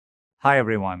Hi,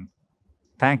 everyone.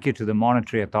 Thank you to the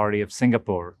Monetary Authority of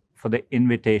Singapore for the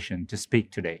invitation to speak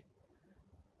today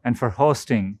and for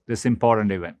hosting this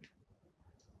important event.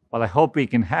 While I hope we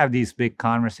can have these big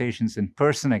conversations in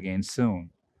person again soon,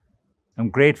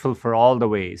 I'm grateful for all the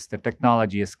ways that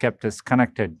technology has kept us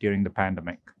connected during the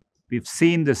pandemic. We've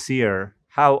seen this year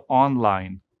how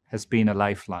online has been a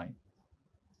lifeline.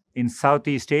 In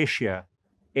Southeast Asia,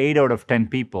 8 out of 10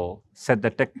 people said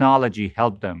that technology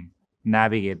helped them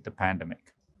navigate the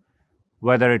pandemic.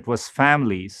 Whether it was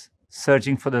families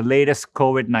searching for the latest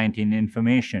COVID 19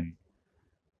 information,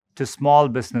 to small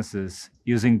businesses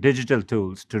using digital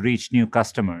tools to reach new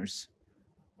customers,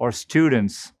 or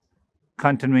students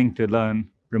continuing to learn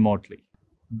remotely.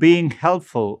 Being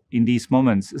helpful in these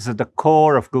moments is at the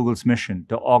core of Google's mission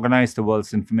to organize the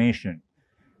world's information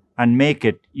and make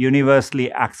it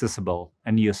universally accessible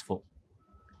and useful.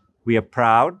 We are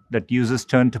proud that users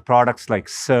turn to products like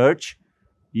Search,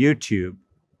 YouTube,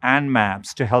 and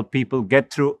Maps to help people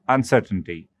get through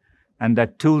uncertainty, and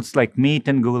that tools like Meet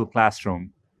and Google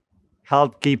Classroom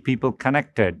help keep people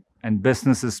connected and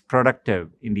businesses productive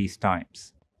in these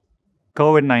times.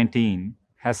 COVID 19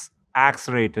 has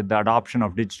accelerated the adoption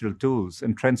of digital tools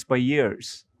and trends by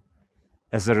years.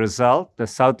 As a result, the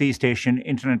Southeast Asian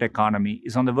internet economy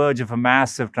is on the verge of a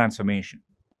massive transformation.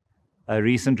 A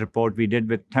recent report we did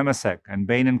with Temasek and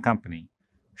Bain and Company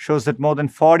shows that more than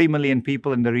 40 million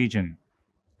people in the region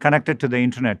connected to the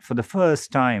internet for the first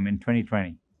time in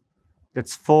 2020.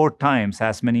 That's 4 times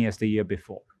as many as the year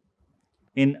before.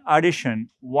 In addition,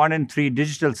 1 in 3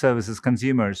 digital services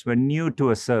consumers were new to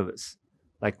a service,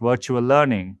 like virtual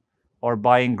learning or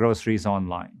buying groceries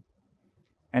online.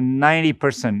 And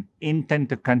 90% intend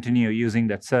to continue using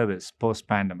that service post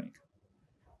pandemic.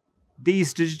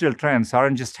 These digital trends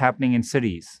aren't just happening in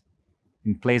cities.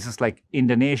 In places like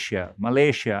Indonesia,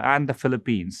 Malaysia, and the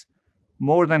Philippines,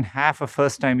 more than half of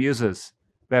first time users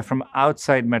were from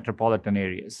outside metropolitan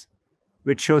areas,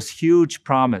 which shows huge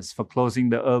promise for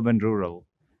closing the urban rural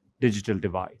digital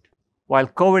divide. While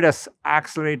COVID has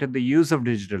accelerated the use of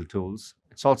digital tools,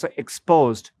 it's also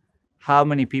exposed how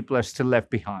many people are still left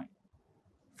behind.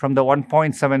 From the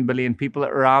 1.7 billion people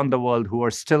around the world who are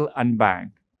still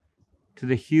unbanked, to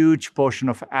the huge portion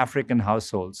of African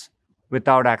households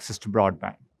without access to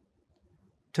broadband,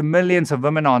 to millions of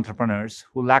women entrepreneurs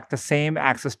who lack the same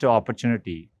access to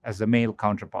opportunity as the male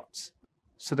counterparts.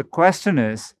 So the question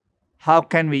is, how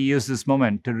can we use this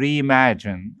moment to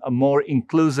reimagine a more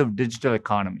inclusive digital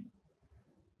economy,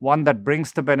 one that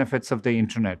brings the benefits of the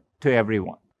internet to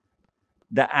everyone?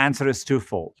 The answer is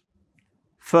twofold.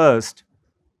 First,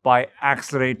 by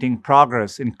accelerating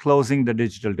progress in closing the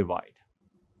digital divide,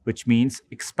 which means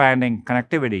expanding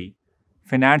connectivity,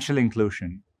 financial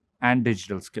inclusion, and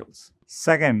digital skills.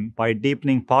 Second, by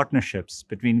deepening partnerships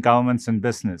between governments and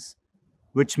business,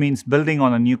 which means building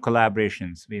on the new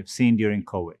collaborations we have seen during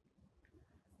COVID.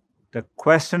 The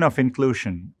question of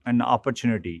inclusion and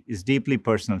opportunity is deeply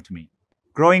personal to me.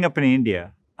 Growing up in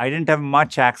India, I didn't have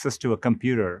much access to a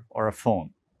computer or a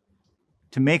phone.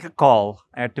 To make a call,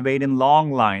 I had to wait in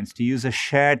long lines to use a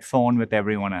shared phone with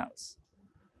everyone else.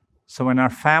 So when our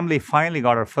family finally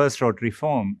got our first rotary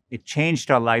phone, it changed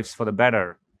our lives for the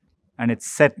better, and it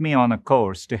set me on a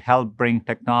course to help bring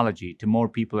technology to more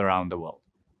people around the world.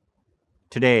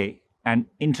 Today, an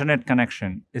internet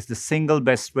connection is the single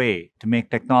best way to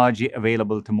make technology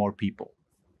available to more people.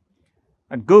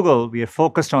 At Google, we are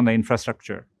focused on the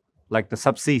infrastructure, like the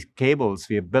subsea cables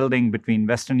we are building between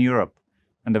Western Europe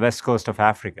and the west coast of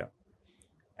Africa,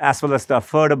 as well as the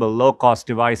affordable, low-cost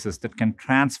devices that can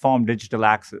transform digital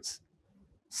access,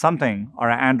 something our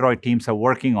Android teams are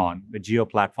working on with Geo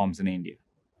platforms in India.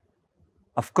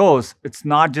 Of course, it's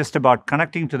not just about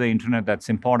connecting to the internet that's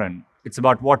important, it's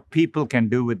about what people can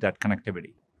do with that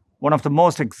connectivity. One of the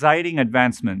most exciting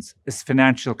advancements is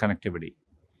financial connectivity,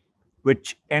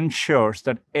 which ensures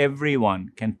that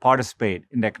everyone can participate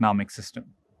in the economic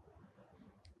system.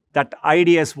 That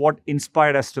idea is what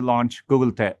inspired us to launch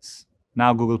Google Tez,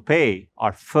 now Google Pay,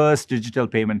 our first digital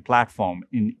payment platform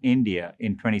in India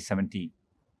in 2017.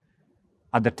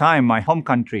 At the time, my home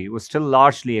country was still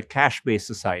largely a cash-based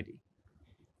society.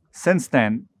 Since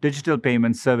then, digital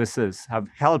payment services have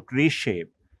helped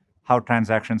reshape how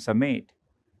transactions are made.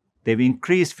 They've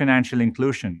increased financial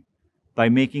inclusion by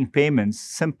making payments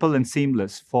simple and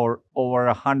seamless for over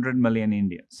 100 million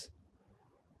Indians.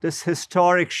 This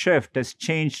historic shift has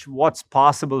changed what's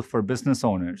possible for business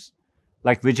owners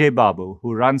like Vijay Babu,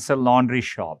 who runs a laundry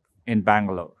shop in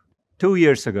Bangalore. 2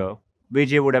 years ago,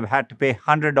 Vijay would have had to pay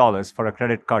 $100 for a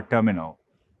credit card terminal,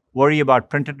 worry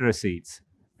about printed receipts,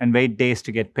 and wait days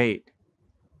to get paid.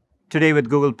 Today, with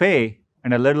Google Pay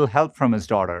and a little help from his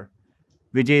daughter,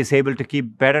 Vijay is able to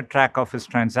keep better track of his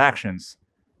transactions,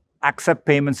 accept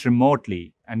payments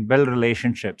remotely, and build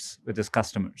relationships with his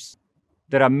customers.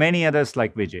 There are many others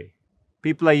like Vijay.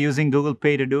 People are using Google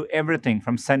Pay to do everything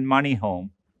from send money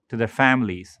home to their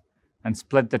families and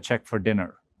split the check for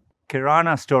dinner.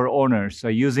 Kirana store owners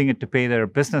are using it to pay their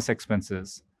business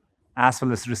expenses as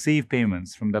well as receive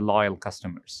payments from their loyal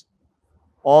customers.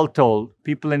 All told,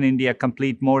 people in India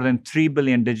complete more than 3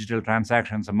 billion digital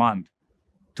transactions a month,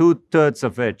 two-thirds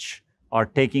of which are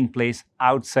taking place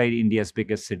outside India's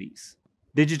biggest cities.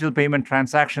 Digital payment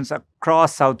transactions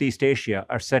across Southeast Asia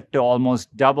are set to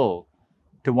almost double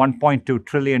to $1.2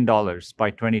 trillion by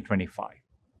 2025.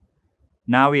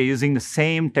 Now we are using the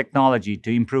same technology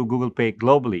to improve Google Pay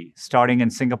globally, starting in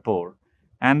Singapore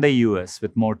and the US,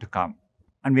 with more to come.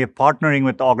 And we are partnering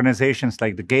with organizations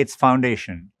like the Gates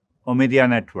Foundation, Omidyar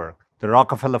Network, the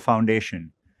Rockefeller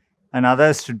Foundation, and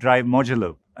others to drive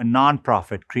Moduloop, a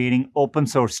nonprofit creating open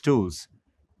source tools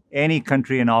any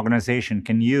country and organization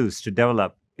can use to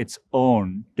develop its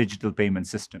own digital payment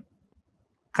system.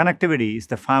 Connectivity is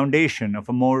the foundation of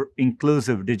a more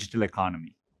inclusive digital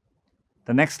economy.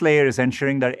 The next layer is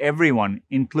ensuring that everyone,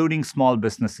 including small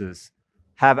businesses,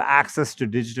 have access to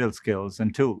digital skills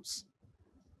and tools.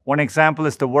 One example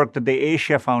is the work that the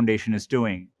Asia Foundation is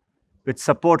doing, with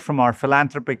support from our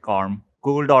philanthropic arm,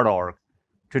 Google.org,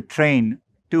 to train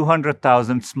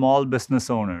 200,000 small business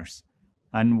owners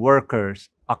and workers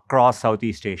across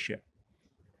Southeast Asia.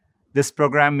 This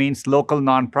program means local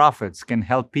nonprofits can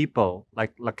help people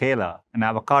like Lakela, an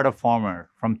avocado farmer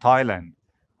from Thailand,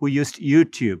 who used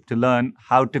YouTube to learn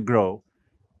how to grow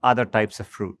other types of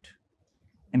fruit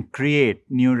and create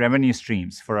new revenue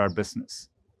streams for our business.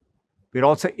 We're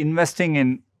also investing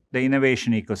in the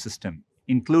innovation ecosystem,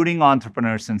 including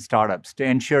entrepreneurs and startups, to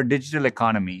ensure digital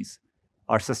economies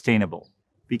are sustainable.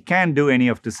 We can't do any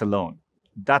of this alone.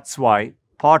 That's why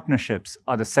partnerships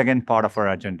are the second part of our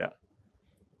agenda.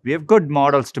 We have good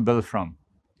models to build from.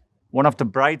 One of the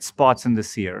bright spots in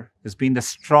this year has been the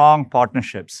strong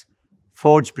partnerships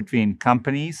forged between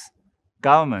companies,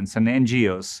 governments, and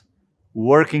NGOs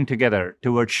working together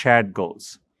towards shared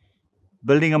goals.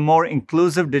 Building a more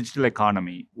inclusive digital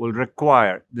economy will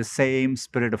require the same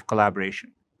spirit of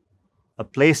collaboration. A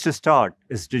place to start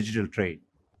is digital trade.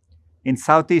 In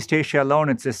Southeast Asia alone,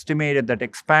 it's estimated that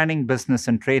expanding business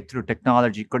and trade through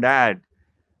technology could add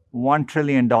 $1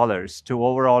 trillion to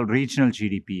overall regional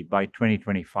GDP by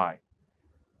 2025.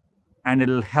 And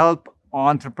it'll help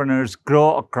entrepreneurs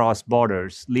grow across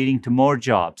borders, leading to more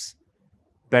jobs,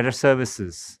 better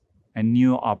services, and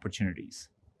new opportunities.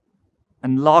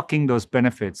 Unlocking those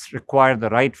benefits require the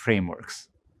right frameworks.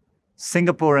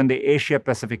 Singapore and the Asia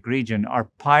Pacific region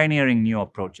are pioneering new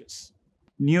approaches.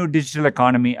 New digital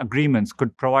economy agreements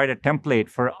could provide a template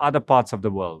for other parts of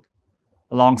the world,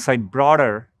 alongside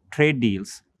broader trade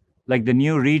deals like the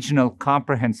new Regional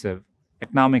Comprehensive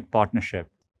Economic Partnership.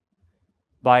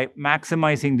 By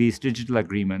maximizing these digital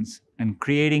agreements and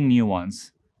creating new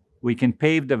ones, we can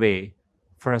pave the way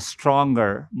for a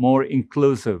stronger, more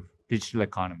inclusive digital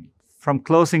economy. From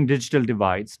closing digital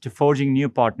divides to forging new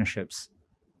partnerships,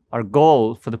 our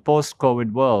goal for the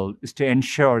post-COVID world is to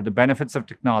ensure the benefits of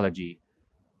technology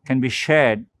can be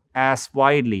shared as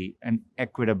widely and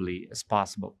equitably as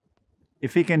possible.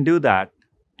 If we can do that,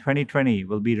 2020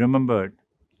 will be remembered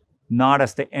not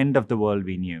as the end of the world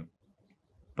we knew,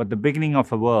 but the beginning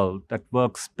of a world that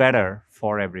works better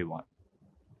for everyone.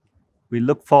 We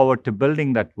look forward to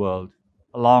building that world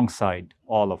alongside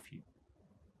all of you.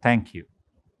 Thank you.